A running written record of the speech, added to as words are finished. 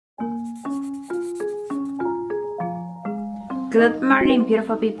Good morning,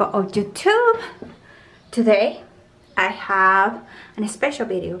 beautiful people of YouTube. Today I have a special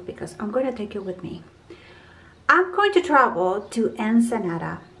video because I'm going to take you with me. I'm going to travel to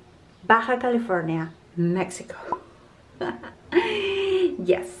Ensenada, Baja California, Mexico.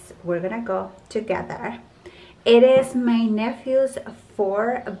 Yes, we're gonna go together. It is my nephew's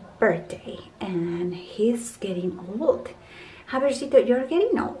 4th birthday and he's getting old. Javercito, you're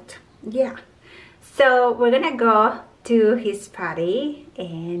getting old. Yeah. So we're gonna go to his party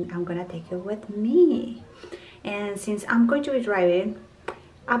and I'm gonna take you with me. And since I'm going to be driving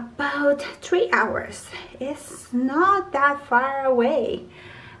about 3 hours, it's not that far away.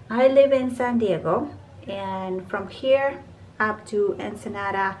 I live in San Diego and from here up to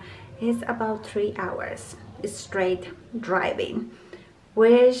Ensenada is about 3 hours straight driving,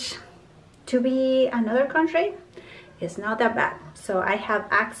 which to be another country is not that bad. So I have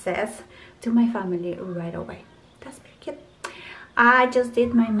access to my family right away. That's pretty cute. I just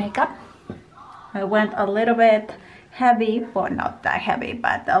did my makeup. I went a little bit heavy, well, not that heavy,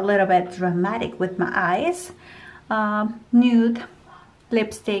 but a little bit dramatic with my eyes. Nude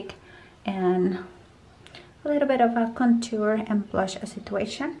lipstick and a little bit of a contour and blush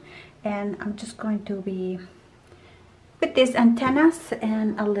situation. And I'm just going to be with these antennas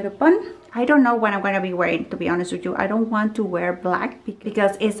and a little bun. I don't know what I'm going to be wearing, to be honest with you. I don't want to wear black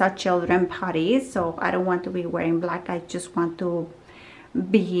because it's a children party, so I don't want to be wearing black. I just want to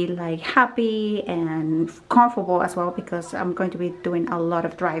be like happy and comfortable as well because I'm going to be doing a lot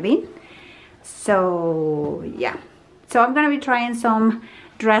of driving. So yeah, so I'm going to be trying some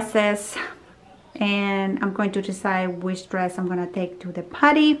dresses and I'm going to decide which dress I'm going to take to the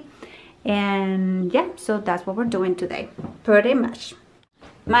party. And yeah, so that's what we're doing today, pretty much.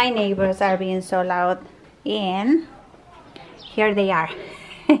 My neighbors are being so loud and here they are.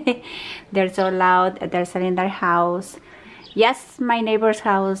 They're so loud. They're selling their house. Yes, my neighbor's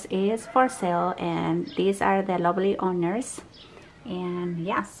house is for sale and these are the lovely owners. And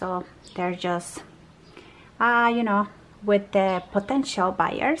yeah, so they're just you know, with the potential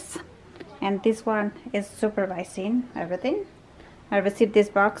buyers. And this one is supervising everything. I received this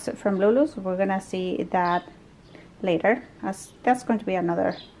box from Lulu's. We're gonna see that later, as that's going to be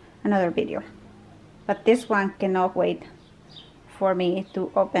another video. But this one cannot wait for me to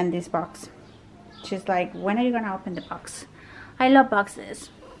open this box. She's like, when are you gonna open the box? I love boxes.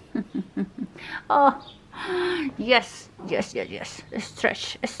 Oh, yes.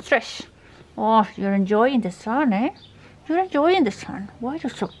 Stretch. Oh, you're enjoying the sun, eh? You're enjoying the sun. Why are you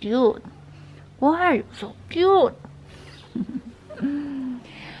so cute? Why are you so cute?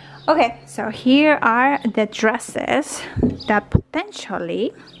 Okay, so here are the dresses that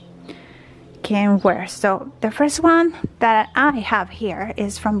potentially can wear. So the first one that I have here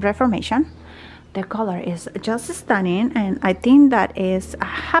is from Reformation. The color is just stunning and I think that is a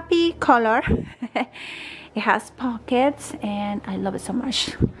happy color. It has pockets and I love it so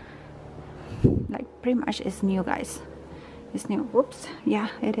much. Like pretty much it's new, guys. It's new. Whoops. Yeah,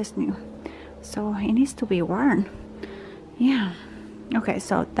 it is new. So it needs to be worn. Yeah. Okay,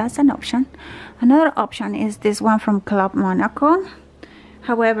 so that's an option. Another option is this one from Club MONACO.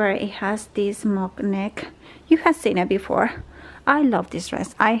 However, it has this mock neck. You have seen it before. I love this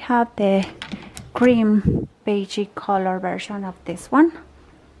dress. I have the cream beigey color version of this one.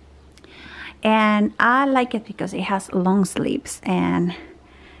 And I like it because it has long sleeves. And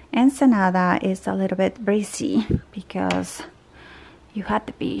Ensenada is a little bit breezy because you had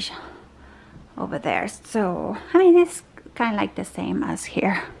the beach over there. So, I mean, it's kind of like the same as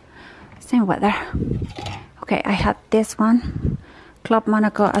here, same weather. Okay, I have this one, Club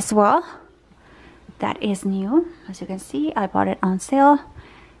MONACO as well. That is new. As you can see, I bought it on sale.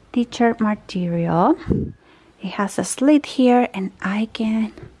 T-shirt material. It has a slit here and I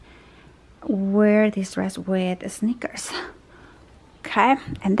can wear this dress with sneakers. Okay,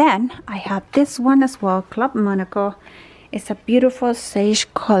 and then I have this one as well, Club MONACO. It's a beautiful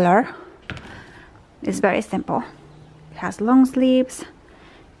sage color. It's very simple. It has long sleeves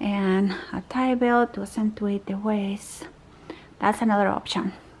and a tie belt to accentuate the waist. That's another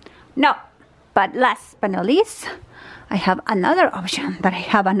option. No, but last but not least, I have another option. That I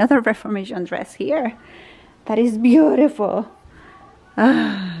have another Reformation dress here. That is beautiful.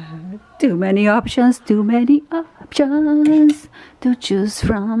 Too many options to choose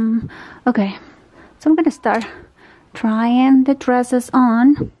from. Okay, so I'm gonna start trying the dresses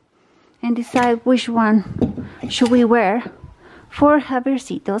on and decide which one should we wear for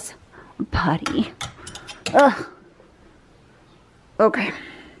Javercito's party. Okay,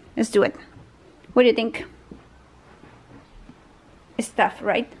 let's do it. What do you think? It's tough,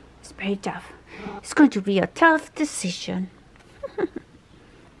 right? It's very tough. It's going to be a tough decision.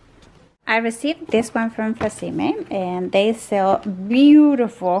 I received this one from FANCIME, and they sell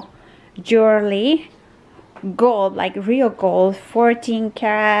beautiful jewelry, gold, like real gold, 14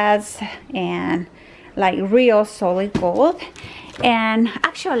 carats, and like real solid gold. And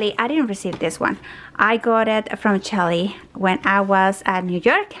actually, I didn't receive this one. I got it from Chelly when I was at New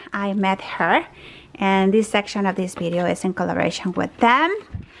York. I met her, and this section of this video is in collaboration with them.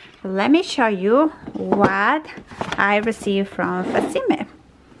 Let me show you what I received from FANCIME.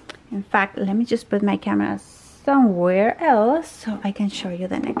 In fact, let me just put my camera somewhere else so I can show you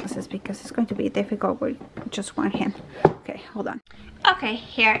the necklaces, because it's going to be difficult with just one hand. Okay, hold on. Okay,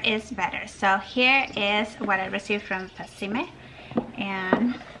 here is better. So here is what I received from FANCIME,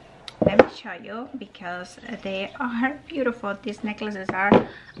 and let me show you because they are beautiful. These necklaces are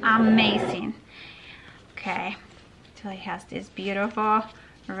amazing. Okay, so it has this beautiful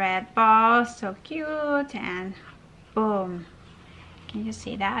red ball, so cute, and boom. Can you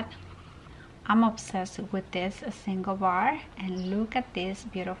see that? I'm obsessed with this single bar, and look at this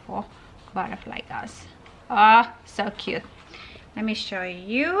beautiful butterfly guys. Oh, so cute. Let me show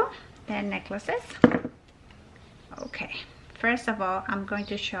you the necklaces. Okay, first of all, I'm going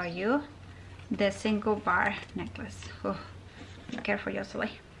to show you the single bar necklace. Oh, be careful, Yoseli.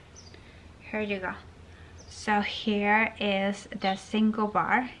 Here you go. So here is the single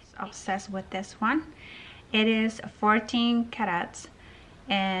bar. Obsessed with this one. It is 14 carats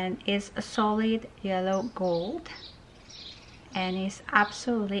and it's a solid yellow gold, and it's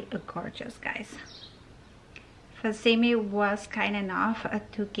absolutely gorgeous, guys. FANCIME was kind enough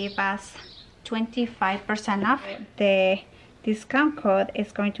to give us 25% off. The discount code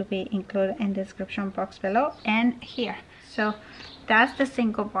is going to be included in the description box below and here. So that's the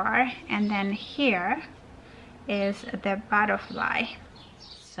single bar, and then here is the butterfly.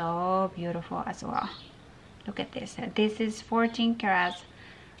 So beautiful as well. Look at this. This is 14 carats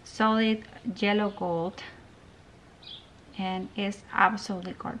solid yellow gold, and it's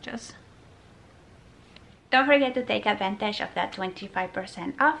absolutely gorgeous. Don't forget to take advantage of that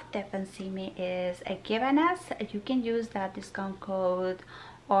 25% off that FANCIME is giving us. You can use that discount code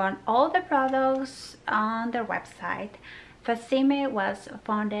on all the products on their website. FANCIME was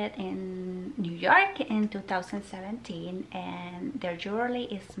founded in New York in 2017, and their jewelry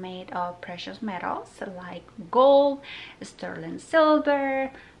is made of precious metals like gold, sterling silver,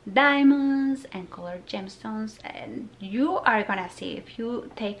 diamonds, and colored gemstones. And you are gonna see, if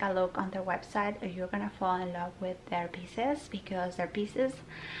you take a look on their website, you're gonna fall in love with their pieces, because their pieces,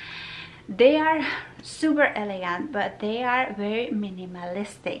 they are super elegant, but they are very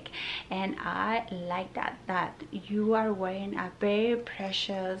minimalistic, and I like that you are wearing a very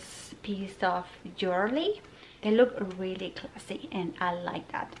precious piece of jewelry. They look really classy, and I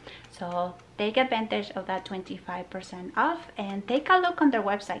like that. So take advantage of that 25% off and take a look on their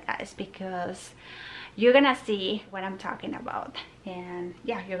website, guys, because you're gonna see what I'm talking about, and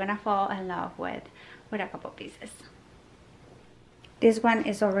yeah, you're gonna fall in love with a couple pieces. This one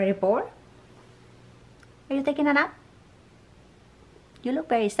is already bored. Are you taking a nap? You look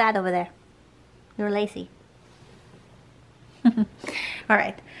very sad over there. You're lazy.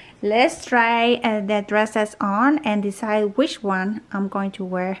 Alright, let's try the dresses on and decide which one I'm going to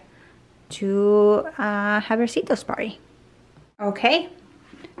wear to Javercito's party. Okay,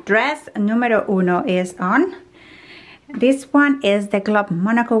 dress numero uno is on. This one is the Club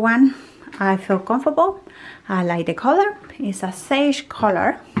Monaco one. I feel comfortable. I like the color. It's a sage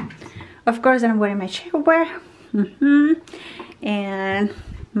color. Of course, I'm wearing my shapewear and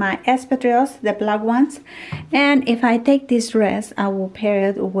my espadrilles, the black ones. And if I take this dress, I will pair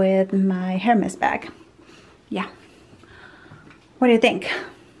it with my Hermes bag. Yeah. What do you think?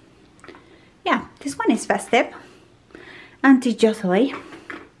 Yeah, this one is festive. Anti-Jocelyn.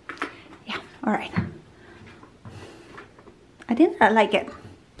 Yeah, all right. I think I like it.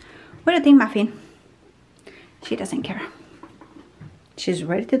 What do you think, Muffin? She doesn't care. She's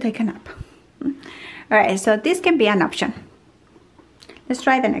ready to take a nap. All right, so this can be an option. Let's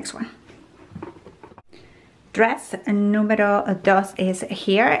try the next one. Dress numero dos is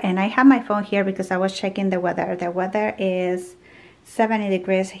here, and I have my phone here because I was checking the weather. The weather is 70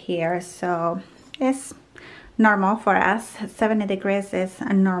 degrees here, so it's normal for us. 70 degrees is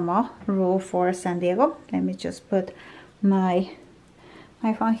a normal rule for San Diego. Let me just put my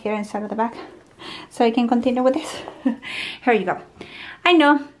phone here inside of the bag so I can continue with this. Here you go. I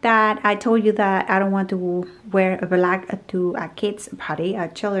know that I told you that I don't want to wear black to a kids party, a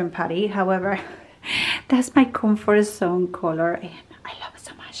children party. However, that's my comfort zone color, and I love it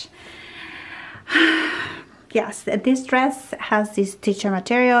so much. Yes, this dress has this t-shirt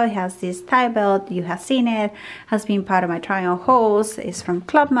material, it has this tie belt, you have seen it, has been part of my try-on hauls. It's from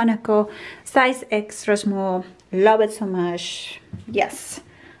Club Monaco, size extra small, love it so much. Yes,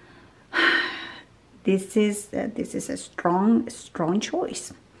 this is a strong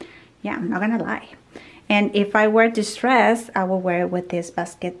choice. Yeah, I'm not gonna lie. And if I wear this dress, I will wear it with this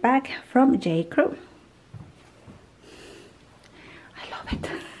basket bag from J.CREW. I love it.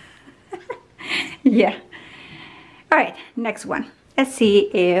 Yeah. All right, next one. Let's see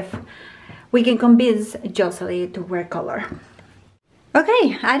if we can convince Jocelyn to wear color.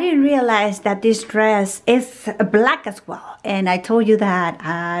 Okay, I didn't realize that this dress is black as well. And I told you that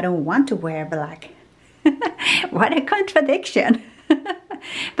I don't want to wear black. What a contradiction.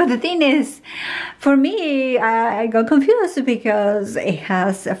 But the thing is, for me, I got confused because it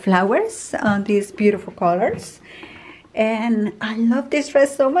has flowers on these beautiful colors. And I love this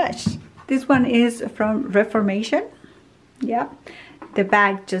dress so much. This one is from Reformation. Yeah, the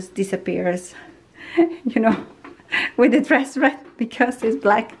bag just disappears, you know, with the dress red because it's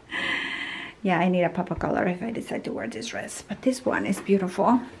black. Yeah, I need a pop of color if I decide to wear this dress. But this one is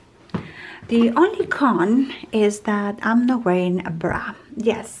beautiful. The only con is that I'm not wearing a bra.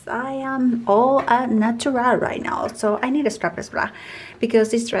 Yes, I am all natural right now, so I need a strapless bra because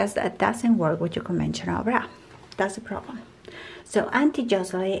this dress doesn't work with your conventional bra. That's the problem. So Auntie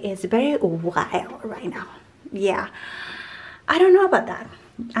Jocelyn is very wild right now. Yeah, I don't know about that.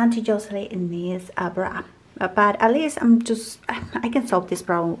 Auntie Jocelyn needs a bra, but at least I can solve this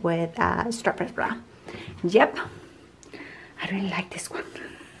problem with a strapless bra. Yep, I really like this one.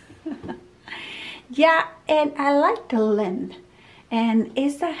 Yeah, and I like the length, and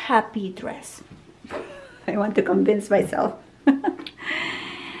it's a happy dress. I want to convince myself.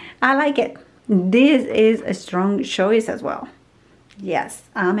 I like it. This is a strong choice as well. Yes,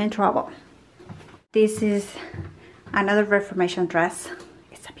 I'm in trouble. This is another Reformation dress.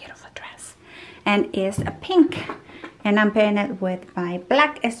 It's a beautiful dress, and it's a pink, and I'm pairing it with my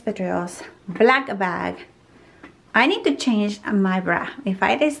black espadrilles, black bag. I need to change my bra. If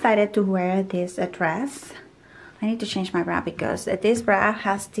I decided to wear this dress, I need to change my bra because this bra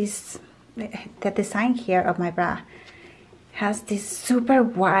has this, the design here of my bra has this super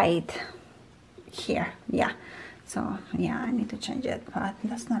wide here. Yeah, so yeah, I need to change it, but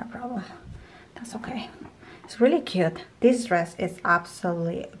that's not a problem. That's okay. It's really cute. This dress is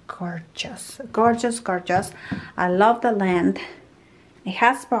absolutely gorgeous. Gorgeous, gorgeous. I love the length. It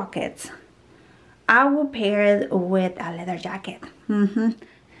has pockets. I will pair it with a leather jacket.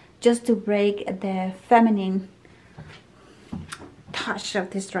 Just to break the feminine touch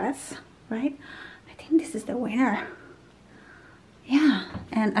of this dress, right? I think this is the winner. Yeah,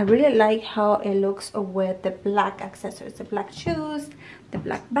 and I really like how it looks with the black accessories, the black shoes, the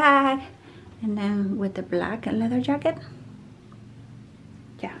black bag, and then with the black leather jacket.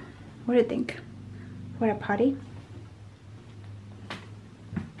 Yeah, what do you think? For a party?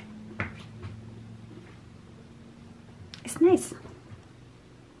 It's nice.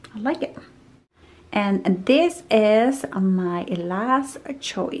 I like it. And this is my last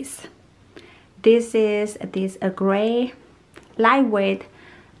choice. This is this gray lightweight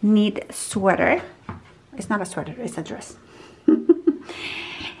knit sweater. It's not a sweater, it's a dress.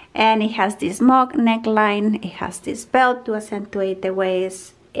 And it has this mock neckline. It has this belt to accentuate the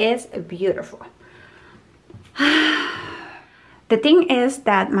waist. It's beautiful. The thing is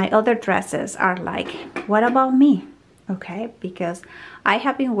that my other dresses are like, what about me? Okay, because I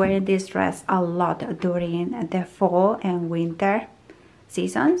have been wearing this dress a lot during the fall and winter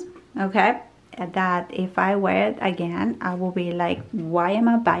seasons. Okay, that if I wear it again, I will be like, why am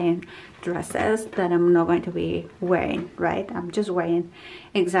I buying dresses that I'm not going to be wearing, right? I'm just wearing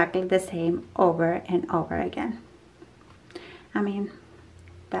exactly the same over and over again. I mean,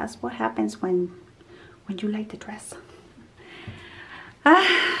 that's what happens when you like the dress.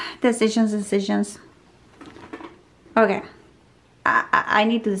 Decisions. Okay, I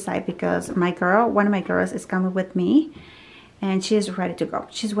need to decide because one of my girls is coming with me and she is ready to go.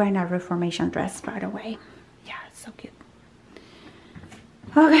 She's wearing a Reformation dress, by the way. Yeah, it's so cute.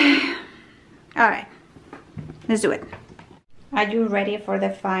 Okay, all right, let's do it. Are you ready for the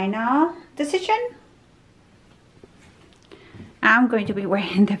final decision? I'm going to be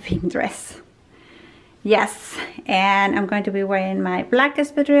wearing the pink dress. Yes, and I'm going to be wearing my black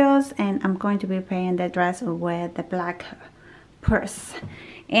espadrilles, and I'm going to be pairing the dress with the black purse.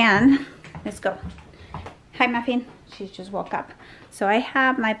 And let's go. Hi Muffin, she just woke up. So I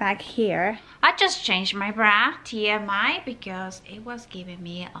have my bag here. I just changed my bra, TMI, because it was giving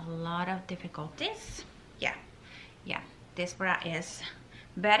me a lot of difficulties. Yeah, this bra is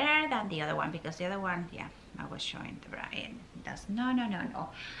better than the other one because the other one, yeah, I was showing the bra and that's no.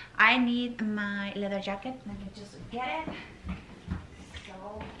 I need my leather jacket. Let me just get it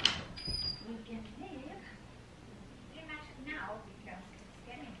so we can leave pretty much now because it's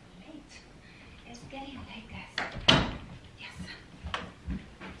getting late. It's getting late, guys. Yes.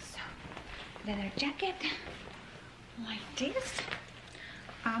 So leather jacket like this.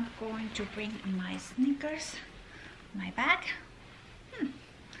 I'm going to bring my sneakers, my bag.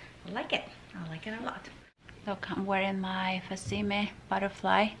 I like it. I like it a lot. Look, I'm wearing my FANCIME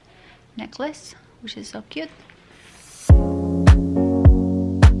butterfly necklace, which is so cute.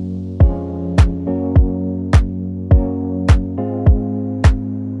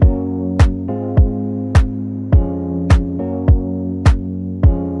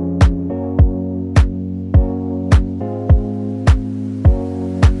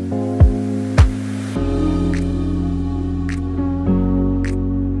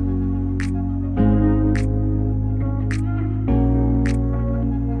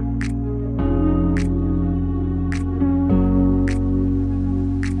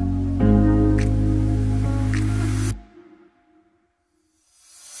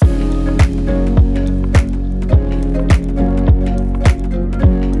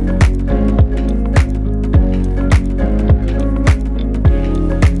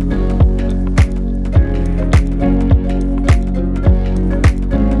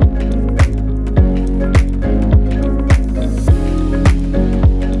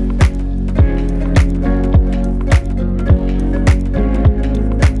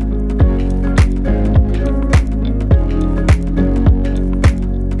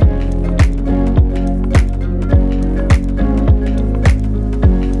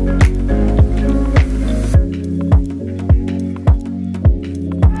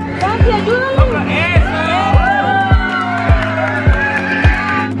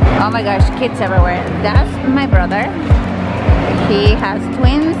 Kids everywhere. That's my brother. He has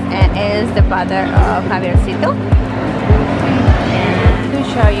twins and is the father of Javiercito. And to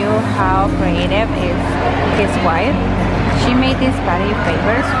show you how creative is his wife, she made these body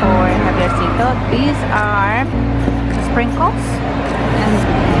favors for Javiercito. These are sprinkles. And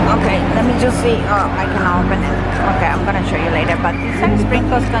okay, let me just see. Oh, I can open it. Okay, I'm gonna show you later. But these are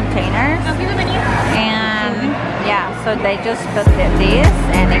sprinkles containers. And yeah, so they just put this,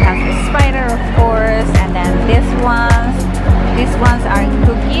 and it has the spider, of course, and then these ones are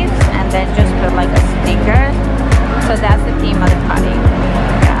cookies, and then just put like a sticker. So that's the theme of the party.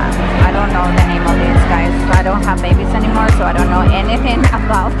 Yeah, I don't know the name of these guys. I don't have babies anymore, so I don't know anything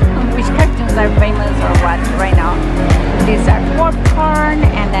about which cartoons are famous or what right now. These are popcorn,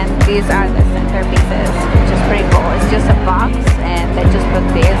 and then these are the centerpieces, which is pretty cool. It's just a box, and they just put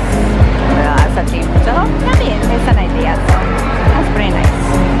this as a theme. So I mean, it's an idea, so that's pretty nice.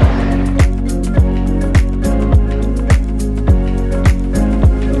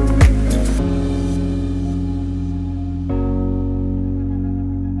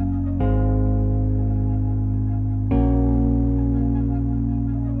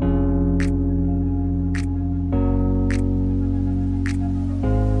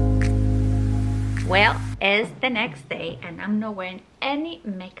 Well, it's the next day and I'm not wearing any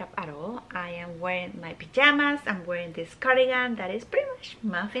makeup at all. I am wearing my pajamas. I'm wearing this cardigan that is pretty much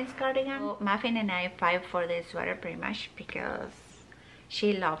Muffin's cardigan. So Muffin and I fight for this sweater pretty much because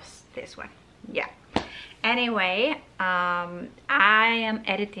she loves this one. Yeah. Anyway, I am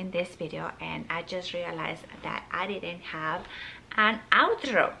editing this video and I just realized that I didn't have an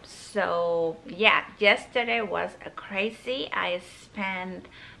outro. So yeah, yesterday was crazy. I spent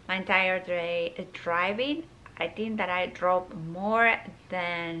my entire day driving. I think that I drove more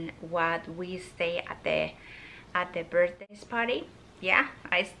than what we stay at the birthday party. Yeah,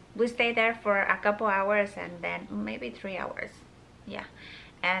 we stayed there for a couple hours and then maybe 3 hours. Yeah,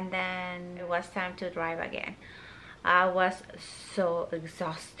 and then it was time to drive again. I was so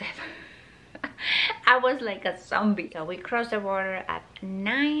exhausted. I was like a zombie. So we crossed the border at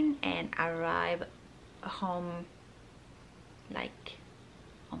 9 and arrived home like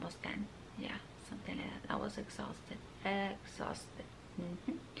almost 10. Yeah, something like that. I was exhausted.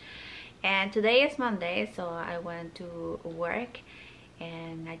 And today is Monday, so I went to work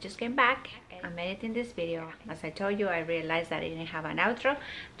and I just came back. I'm editing this video. As I told you, I realized that I didn't have an outro.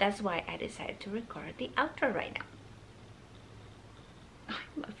 That's why I decided to record the outro right now.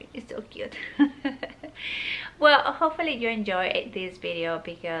 Oh, Muffin is so cute. Well, hopefully you enjoy this video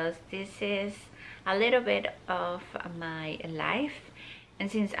because this is a little bit of my life. And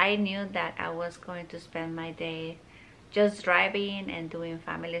since I knew that I was going to spend my day just driving and doing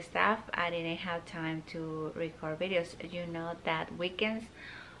family stuff, I didn't have time to record videos. You know that weekends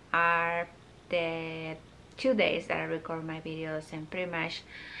are the 2 days that I record my videos, and pretty much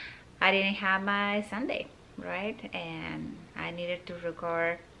I didn't have my Sunday, right? And I needed to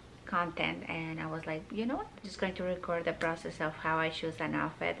record content, and I was like, you know what, I'm just going to record the process of how I choose an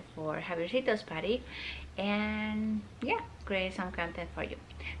outfit for Javiercito's party, and yeah, create some content for you.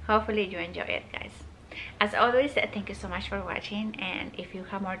 Hopefully you enjoy it, guys. As always, thank you so much for watching, and if you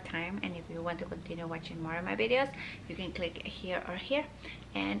have more time and if you want to continue watching more of my videos, you can click here or here,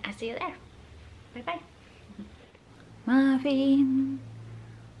 and I'll see you there. Bye bye. Muffin,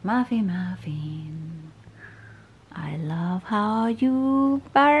 Muffin, Muffin, I love how you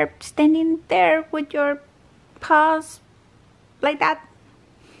are standing there with your paws like that.